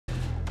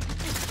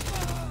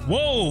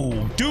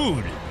Whoa,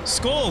 dude.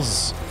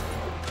 Skulls.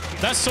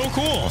 That's so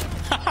cool.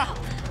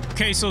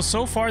 Okay,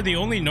 so far the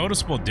only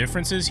noticeable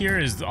differences here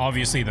is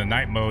obviously the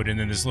night mode and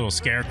then this little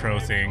scarecrow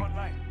thing.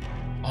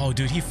 Oh,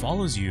 dude, he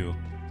follows you.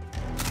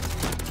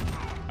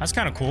 That's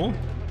kind of cool.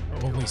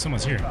 Oh, wait,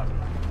 someone's here.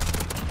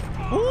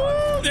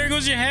 Ooh, there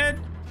goes your head.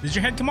 Did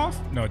your head come off?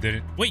 No, it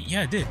didn't. Wait,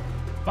 yeah, it did.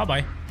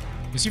 Bye-bye.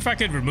 Let's see if I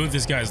could remove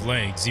this guy's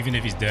legs, even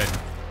if he's dead.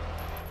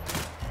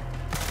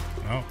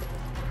 No,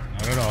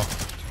 not at all.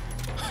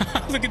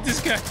 Look at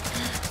this guy.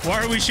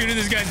 Why are we shooting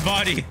this guy's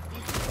body?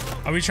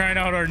 Are we trying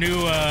out our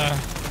new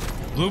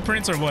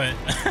blueprints or what?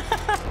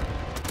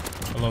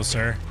 Hello,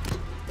 sir.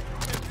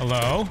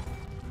 Hello?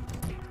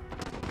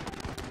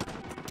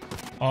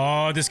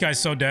 Oh, this guy's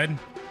so dead.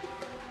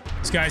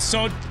 This guy's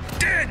so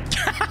dead.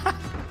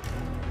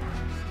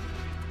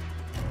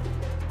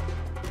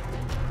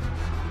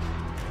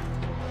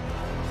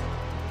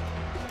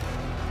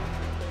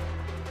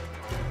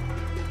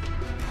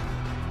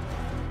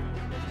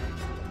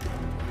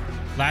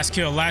 Last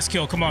kill, last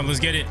kill. Come on, let's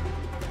get it.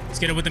 Let's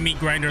get it with the meat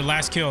grinder.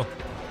 Last kill.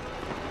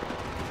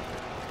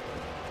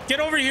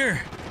 Get over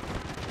here.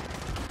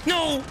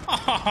 No!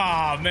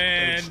 Ah,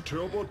 man. It's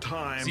turbo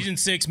time. Season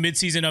 6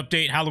 mid-season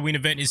update Halloween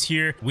event is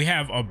here. We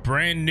have a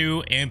brand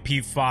new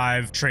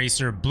MP5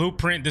 tracer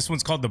blueprint. This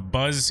one's called the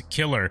Buzz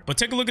Killer. But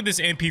take a look at this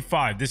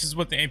MP5. This is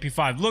what the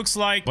MP5 looks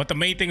like. But the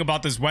main thing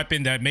about this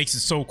weapon that makes it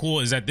so cool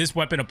is that this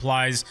weapon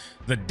applies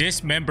the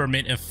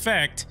dismemberment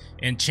effect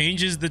and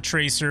changes the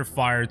tracer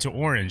fire to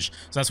orange.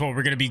 So that's what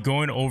we're going to be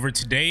going over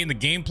today in the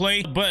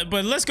gameplay. But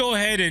let's go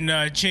ahead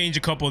and change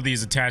a couple of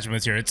these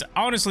attachments here. It's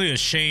honestly a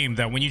shame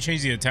that when you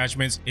change the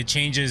attachments, it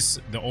changes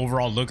the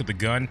overall look of the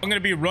gun. I'm going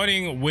to be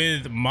running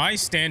with my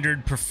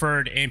standard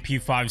preferred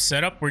MP5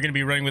 setup. We're going to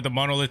be running with the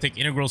monolithic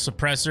integral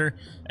suppressor,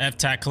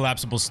 𝗪𝗡𝗡𝗘𝗖𝐹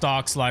collapsible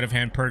stock, sleight of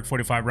hand perk,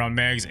 45 round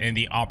mags, and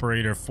the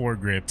operator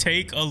foregrip.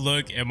 Take a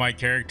look at my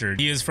character.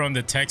 He is from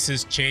the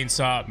Texas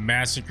Chainsaw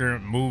Massacre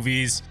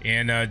movies,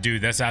 and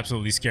dude, that's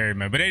absolutely scary,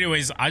 man. But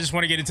anyways, I just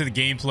want to get into the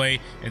gameplay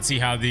and see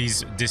how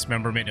these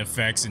dismemberment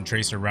effects and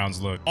tracer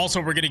rounds look. Also,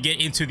 we're going to get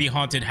into the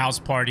haunted house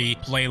party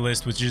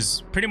playlist, which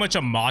is pretty much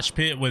a mosh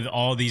pit with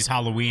all these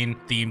Halloween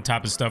themed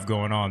type of stuff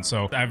going on.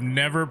 So I've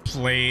never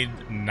played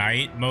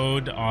night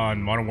mode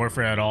on Modern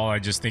Warfare at all. I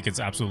just think it's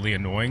absolutely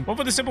annoying. But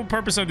for the simple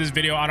purpose of this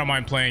video, I don't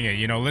mind playing it.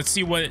 You know, let's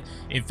see what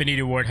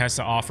Infinity Ward has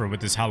to offer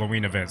with this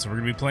Halloween event. So we're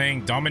gonna be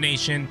playing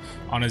Domination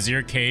on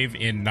𝗧𝗘𝗥𝗡𝗢𝗧 Cave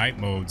in night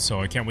mode. So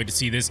I can't wait to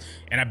see this.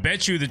 And I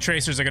bet you the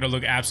tracers are gonna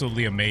look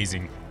absolutely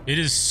amazing. It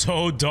is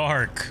so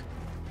dark.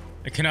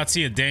 I cannot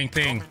see a dang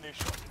thing.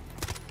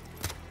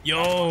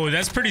 Yo,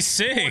 that's pretty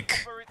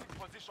sick.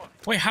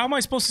 Wait, how am I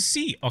supposed to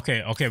see?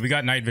 Okay, we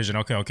got night vision.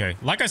 Okay.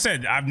 Like I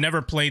said, I've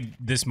never played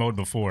this mode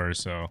before,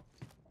 so.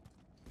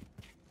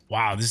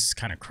 Wow, this is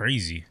kind of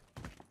crazy.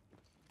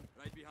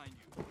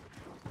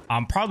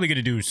 I'm probably going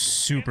to do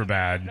super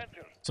bad,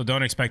 so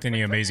don't expect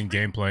any amazing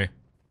gameplay.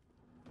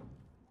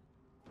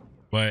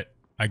 But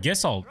I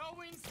guess I'll...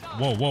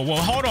 Whoa,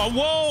 hold on,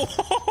 whoa!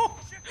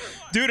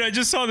 Dude, I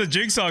just saw the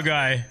Jigsaw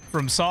guy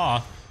from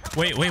Saw.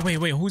 Wait,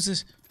 who's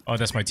this? Oh,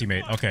 that's my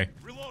teammate, okay.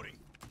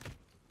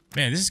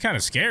 Man, this is kind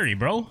of scary,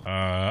 bro.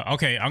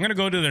 Okay, I'm gonna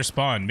go to their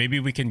spawn. Maybe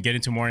we can get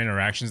into more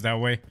interactions that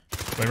way.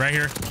 Wait, right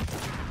here.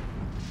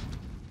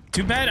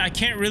 Too bad I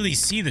can't really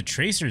see the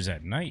tracers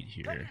at night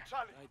here.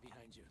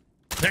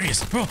 There he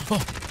is.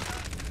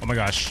 Oh my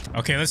gosh.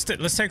 Okay, let's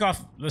take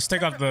off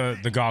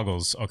the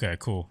goggles. Okay,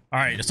 cool. All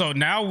right, so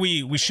now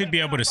we should be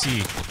able to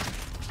see.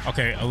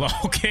 Okay,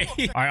 okay.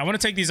 All right, I want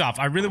to take these off.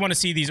 I really want to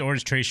see these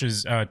orange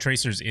tracers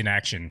in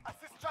action.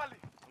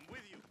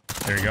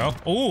 There you go.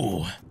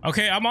 Oh,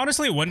 okay. I'm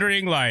honestly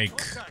wondering, like,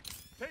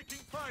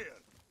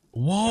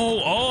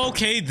 whoa. Oh,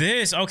 okay.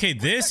 This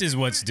is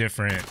what's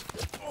different.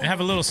 They have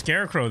a little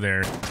scarecrow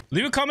there.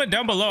 Leave a comment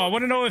down below. I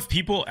want to know if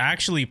people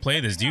actually play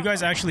this. Do you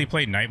guys actually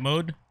play night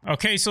mode?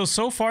 Okay, so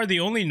far the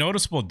only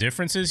noticeable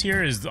differences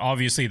here is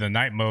obviously the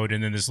night mode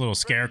and then this little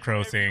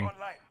scarecrow thing.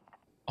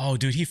 Oh,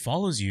 dude, he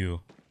follows you.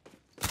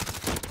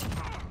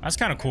 That's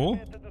kind of cool.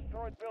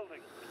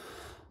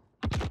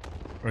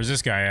 Where's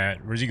this guy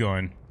at? Where's he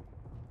going?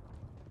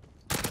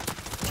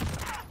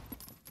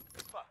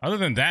 Other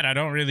than that, I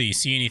don't really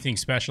see anything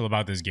special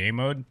about this game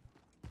mode.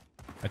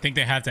 I think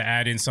they have to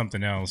add in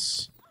something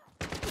else.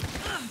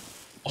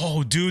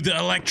 Oh, dude, the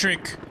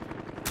electric.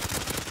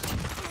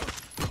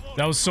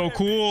 That was so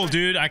cool,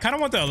 dude. I kind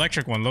of want the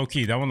electric one,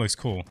 low-key. That one looks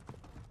cool.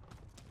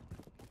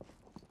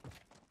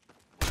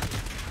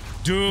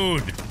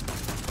 Dude,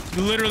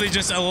 you literally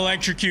just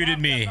electrocuted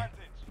me.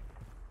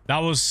 That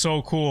was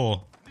so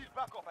cool.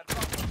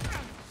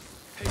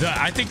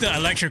 I think the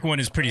electric one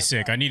is pretty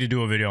sick. I need to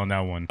do a video on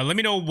that one. Let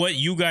me know what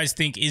you guys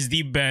think is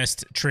the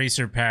best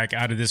tracer pack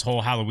out of this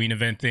whole Halloween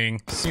event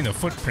thing. Seeing the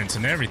footprints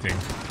and everything.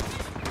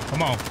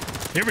 Come on.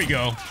 Here we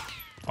go.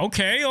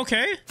 Okay.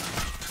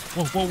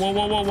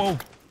 Whoa.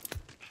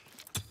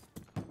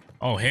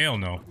 Oh, hell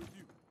no.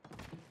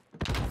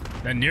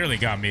 That nearly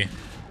got me.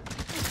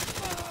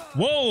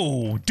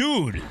 Whoa,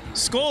 dude.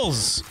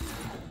 Skulls.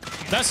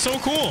 That's so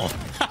cool.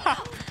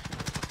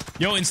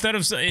 Yo, instead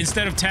of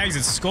tags,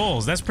 it's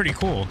skulls. That's pretty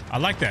cool. I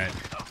like that.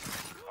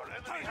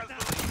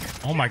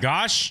 Oh my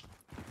gosh.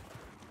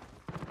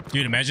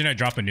 Dude, imagine I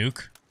drop a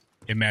nuke.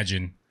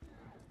 Imagine.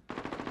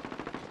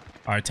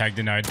 Alright, tag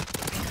denied.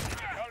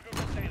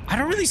 I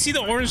don't really see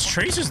the orange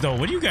tracers though.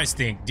 What do you guys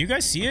think? Do you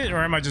guys see it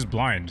or am I just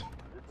blind?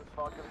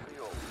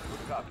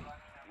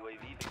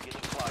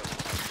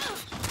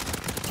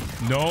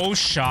 No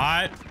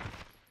shot.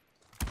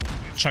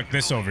 Chuck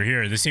this over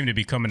here. They seem to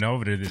be coming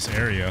over to this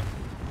area.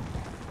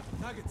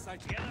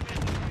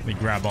 Let me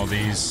grab all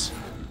these.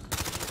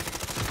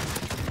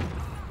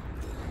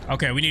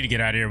 Okay, we need to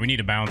get out of here. We need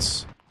to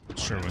bounce. Not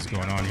sure what's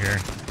going on here.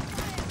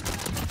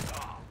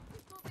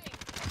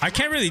 I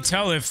can't really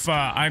tell if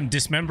I'm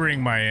dismembering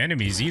my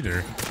enemies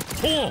either.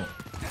 Oh!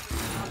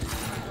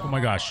 Oh my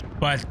gosh.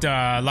 But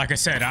like I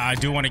said, I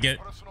do want to get...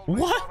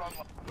 What?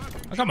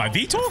 I got my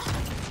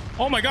VTOL?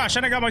 Oh my gosh,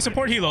 and I got my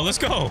support helo. Let's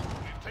go.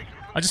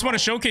 I just want to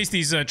showcase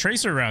these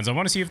tracer rounds. I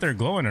want to see if they're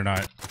glowing or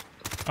not.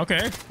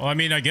 Okay. Well, I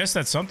mean, I guess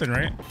that's something,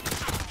 right?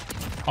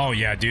 Oh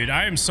yeah, dude.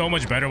 I am so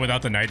much better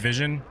without the night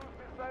vision.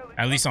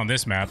 At least on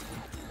this map.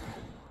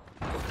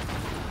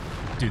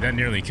 Dude, that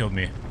nearly killed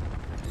me.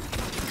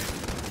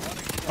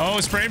 Oh,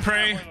 spray and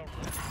pray.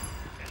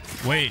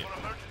 Wait.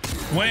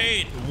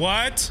 Wait,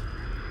 what?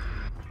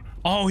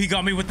 Oh, he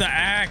got me with the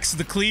axe,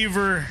 the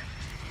cleaver.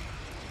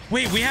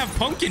 Wait, we have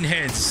pumpkin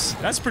heads.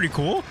 That's pretty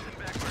cool.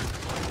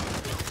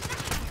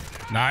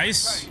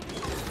 Nice.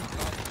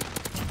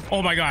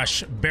 Oh my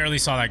gosh, barely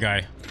saw that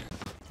guy.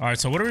 All right,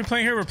 so what are we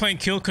playing here? We're playing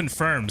Kill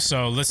Confirmed.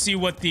 So let's see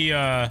what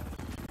the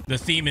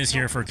theme is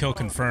here for Kill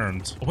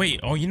Confirmed. Wait,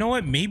 oh, you know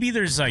what? Maybe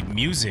there's like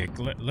music.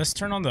 Let's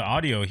turn on the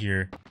audio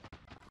here.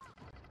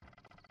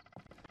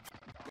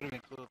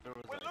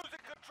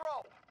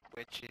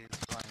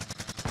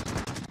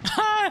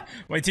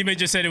 My teammate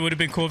just said it would have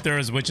been cool if there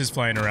was witches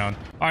flying around.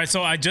 All right,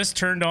 so I just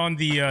turned on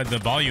the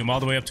volume all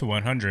the way up to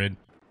 100.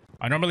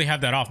 I normally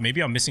have that off.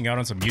 Maybe I'm missing out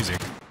on some music.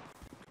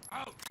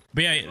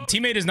 But yeah,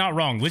 teammate is not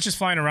wrong. Witches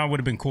flying around would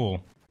have been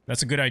cool.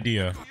 That's a good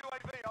idea.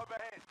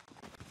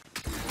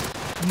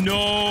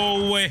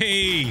 No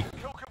way.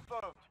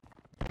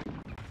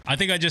 I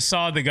think I just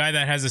saw the guy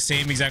that has the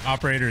same exact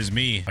operator as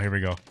me. Oh, here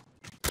we go.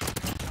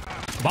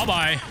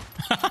 Bye-bye.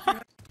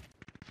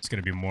 It's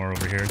gonna be more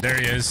over here. There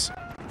he is.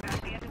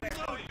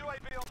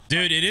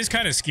 Dude, it is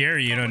kind of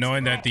scary, you know,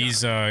 knowing that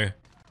these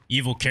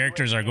evil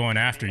characters are going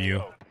after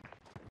you.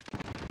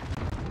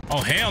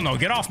 Oh, hell no.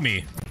 Get off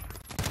me.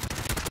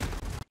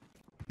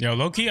 Yo,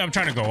 low-key, I'm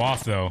trying to go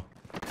off, though.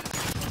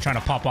 I'm trying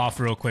to pop off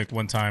real quick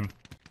one time.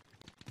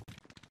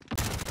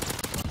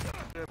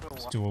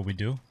 Let's do what we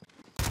do.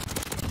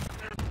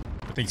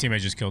 I think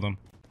teammate just killed him.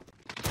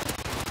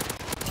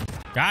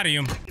 Got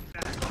him.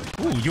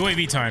 Ooh,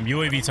 UAV time.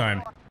 UAV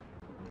time.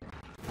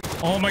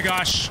 Oh my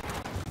gosh.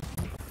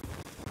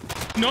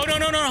 No, no,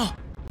 no, no, no.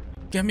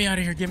 Get me out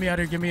of here. Get me out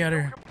of here. Get me out of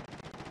here.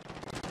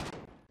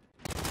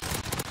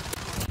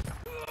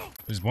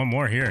 There's one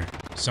more here.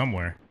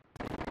 Somewhere.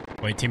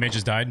 Wait, teammate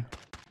just died.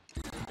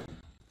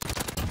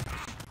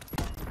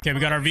 Okay, we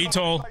got our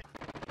VTOL.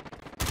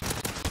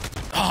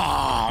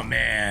 Oh,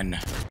 man.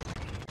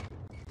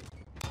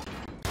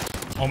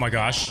 Oh my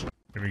gosh.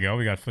 Here we go.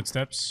 We got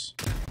footsteps.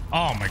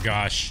 Oh my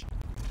gosh.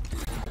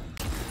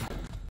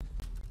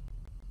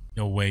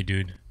 No way,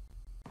 dude.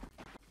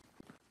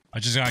 I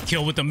just got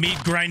killed with the meat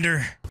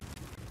grinder.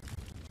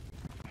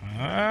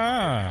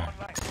 Ah.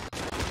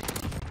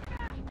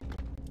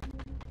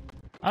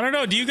 I don't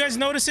know. Do you guys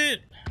notice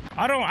it?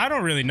 I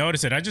don't really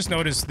notice it. I just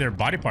noticed their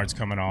body parts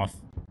coming off.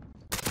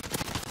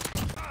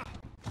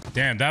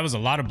 Damn, that was a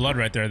lot of blood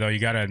right there, though. You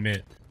gotta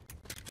admit.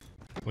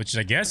 Which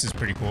I guess is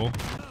pretty cool.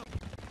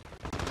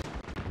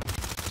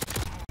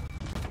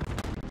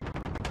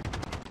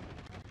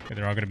 Okay,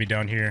 they're all gonna be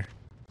down here.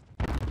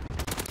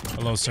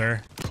 Hello,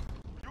 sir.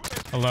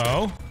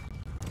 Hello?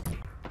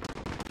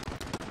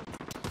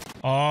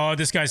 Oh,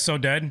 this guy's so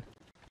dead.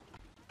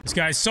 This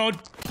guy's so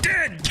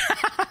dead!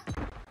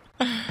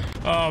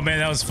 Oh, man,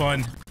 that was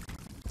fun.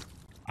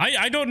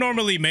 I don't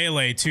normally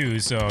melee, too,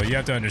 so you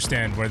have to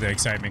understand where the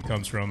excitement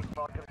comes from.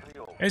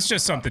 It's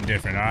just something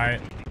different, alright?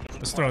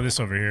 Let's throw this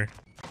over here.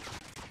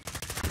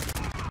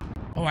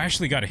 Oh, I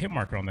actually got a hit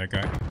marker on that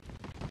guy.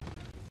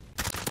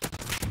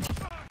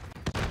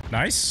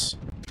 Nice.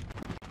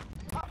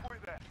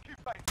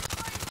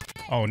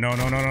 Oh, no,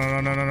 no, no, no,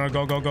 no, no, no, no.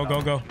 Go, go, go, go,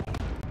 go.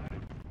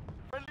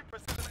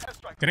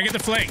 Can I get the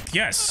flank?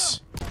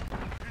 Yes.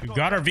 We've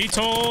got our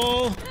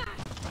VTOL.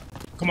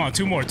 Come on,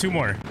 two more, two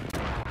more.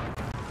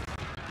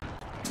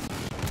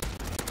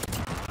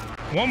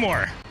 One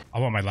more. I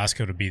want my last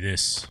kill to be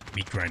this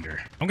meat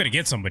grinder. I'm gonna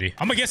get somebody.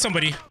 I'm gonna get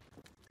somebody.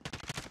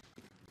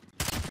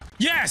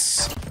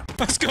 Yes!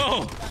 Let's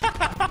go!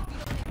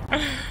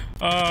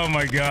 Oh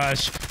my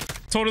gosh.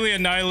 Totally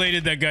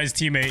annihilated that guy's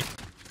teammate.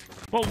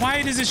 Well,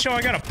 why does it show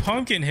I got a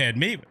pumpkin head?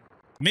 Maybe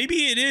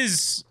it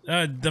is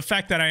the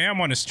fact that I am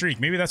on a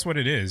streak. Maybe that's what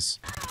it is.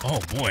 Oh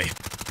boy.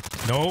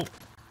 No.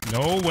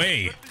 No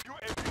way.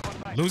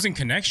 Losing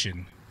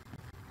connection.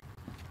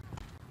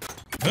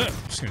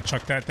 Just gonna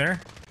chuck that there.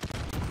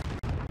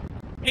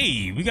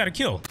 Hey, we got a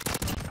kill.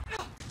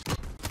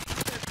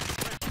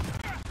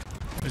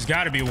 There's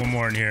got to be one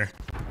more in here.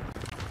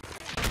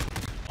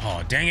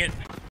 Oh, dang it.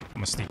 I'm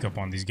gonna sneak up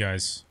on these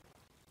guys.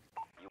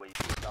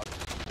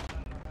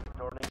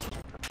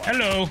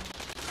 Hello.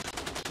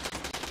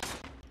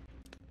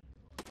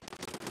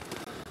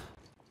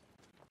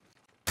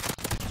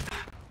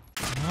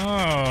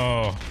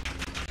 Oh.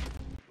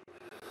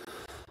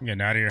 I'm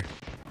getting out of here.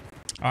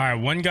 All right,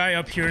 one guy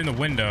up here in the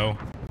window.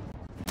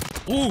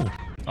 Ooh,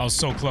 I was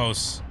so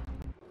close.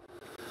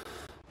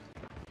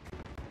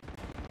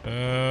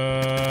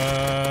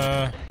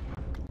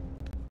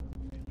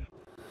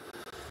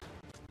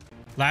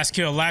 Last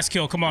kill, last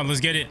kill. Come on, let's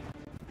get it.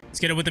 Let's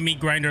get it with the meat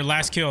grinder.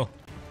 Last kill.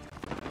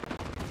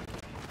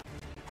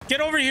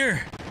 Get over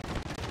here.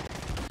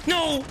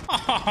 No.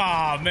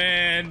 Ah,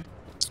 man.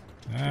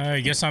 I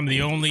guess I'm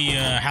the only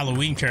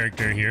Halloween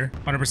character here.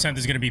 100%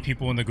 there's going to be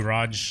people in the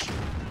garage.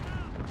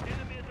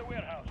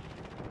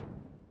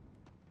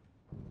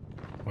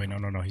 Wait,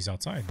 no. He's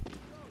outside.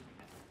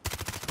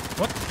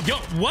 What? Yo,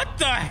 what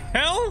the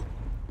hell?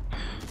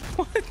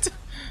 What?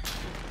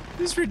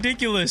 This is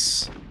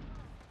ridiculous.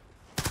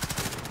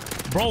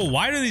 Bro,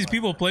 why do these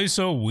people play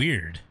so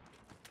weird?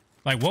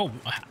 Like, whoa,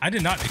 I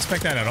did not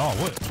expect that at all.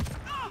 What?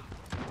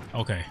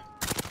 Okay.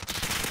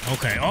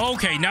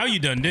 Okay, now you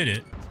done did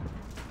it.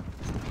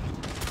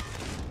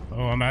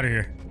 Oh, I'm out of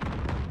here.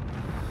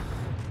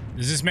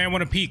 Does this man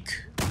want to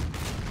peek?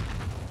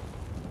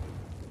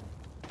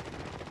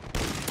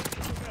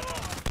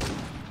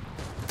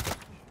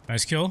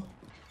 Nice kill.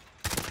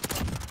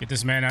 Get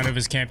this man out of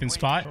his camping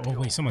spot. Oh,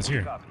 wait, someone's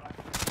here.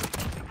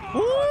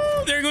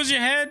 Ooh, there goes your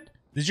head.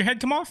 Did your head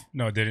come off?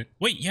 No, it didn't.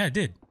 Wait, yeah, it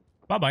did.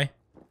 Bye-bye.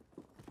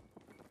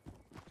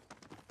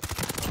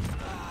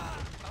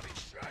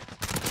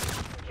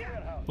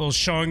 Little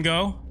show and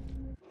go.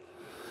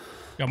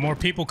 Got more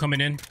people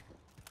coming in.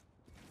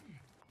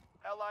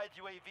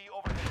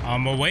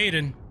 I'm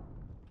waiting.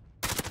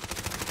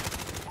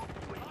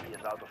 UAV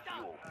is out of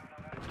fuel.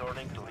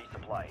 Returning to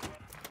resupply.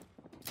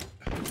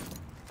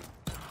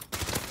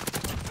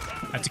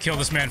 I have to kill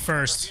this man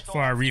first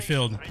before I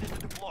refilled.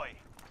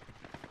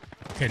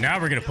 Okay, now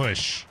we're gonna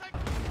push.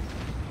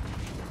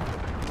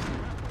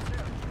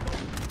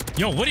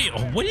 Yo, what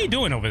are you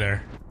doing over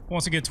there? Who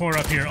wants to get tore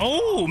up here?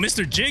 Oh,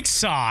 Mr.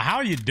 Jigsaw, how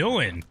are you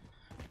doing?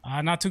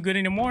 Not too good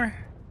anymore.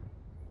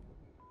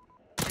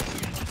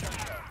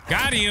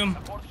 Got him.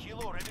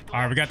 All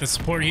right, we got the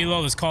support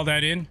helo. Let's call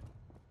that in.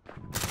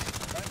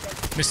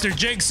 Mr.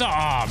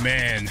 Jigsaw. Oh,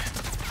 man.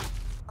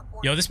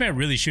 Yo, this man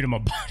really shoot him a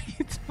body.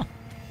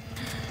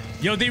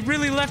 Yo, they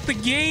really left the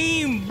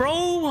game,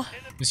 bro.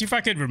 Let's see if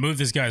I could remove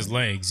this guy's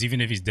legs, even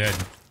if he's dead.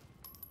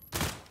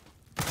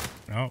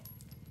 No,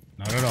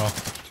 not at all.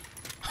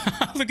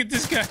 Look at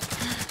this guy.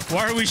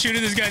 Why are we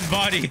shooting this guy's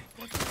body?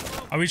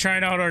 Are we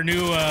trying out our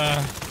new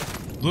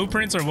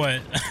blueprints or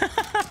what?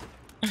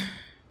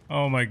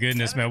 Oh my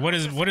goodness, man. What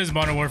does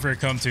Modern Warfare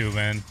come to,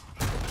 man?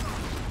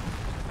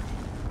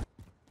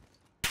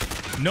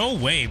 No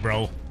way,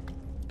 bro.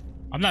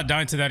 I'm not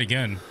dying to that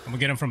again. I'm gonna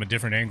get him from a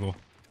different angle.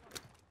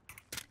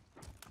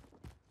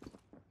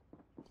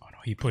 Oh no,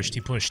 he pushed.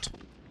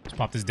 Let's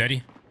pop this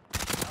daddy.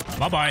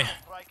 Bye-bye.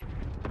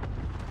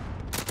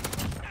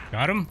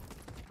 Got him?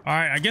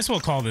 Alright, I guess we'll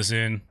call this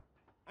in.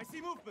 I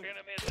see movement.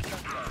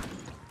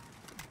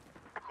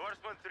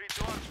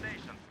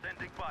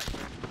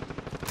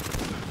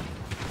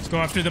 Let's go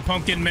after the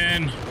pumpkin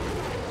man.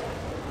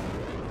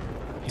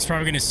 He's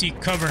probably gonna seek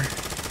cover.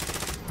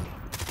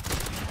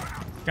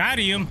 Got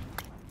him.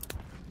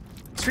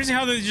 It's crazy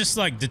how they just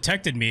like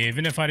detected me,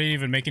 even if I didn't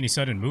even make any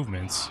sudden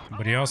movements.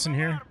 Anybody else in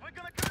here?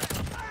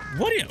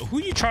 Who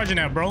are you charging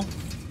at, bro?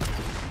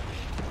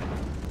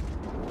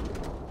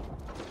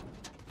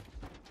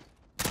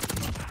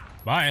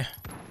 Bye.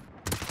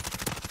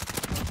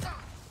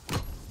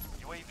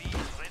 UAV is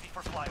ready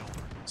for flyover.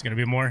 It's gonna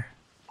be more.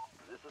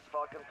 This is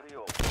Falcon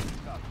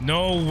 3-0.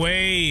 No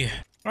way.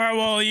 All right,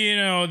 well, you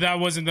know, that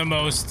wasn't the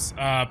most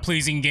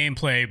pleasing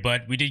gameplay,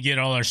 but we did get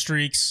all our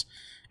streaks.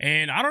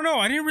 And I don't know,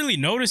 I didn't really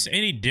notice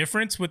any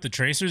difference with the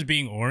tracers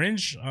being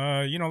orange.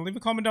 You know, leave a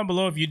comment down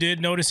below if you did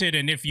notice it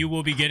and if you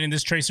will be getting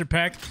this tracer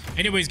pack.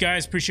 Anyways,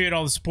 guys, appreciate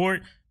all the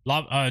support.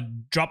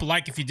 Drop a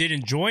like if you did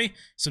enjoy.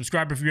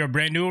 Subscribe if you're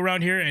brand new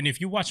around here. And if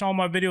you watch all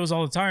my videos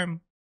all the time,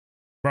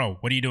 bro,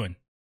 what are you doing?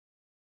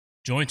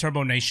 Join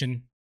Turbo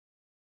Nation.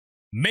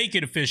 Make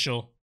it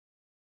official.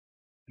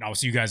 And I will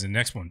see you guys in the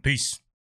next one. Peace.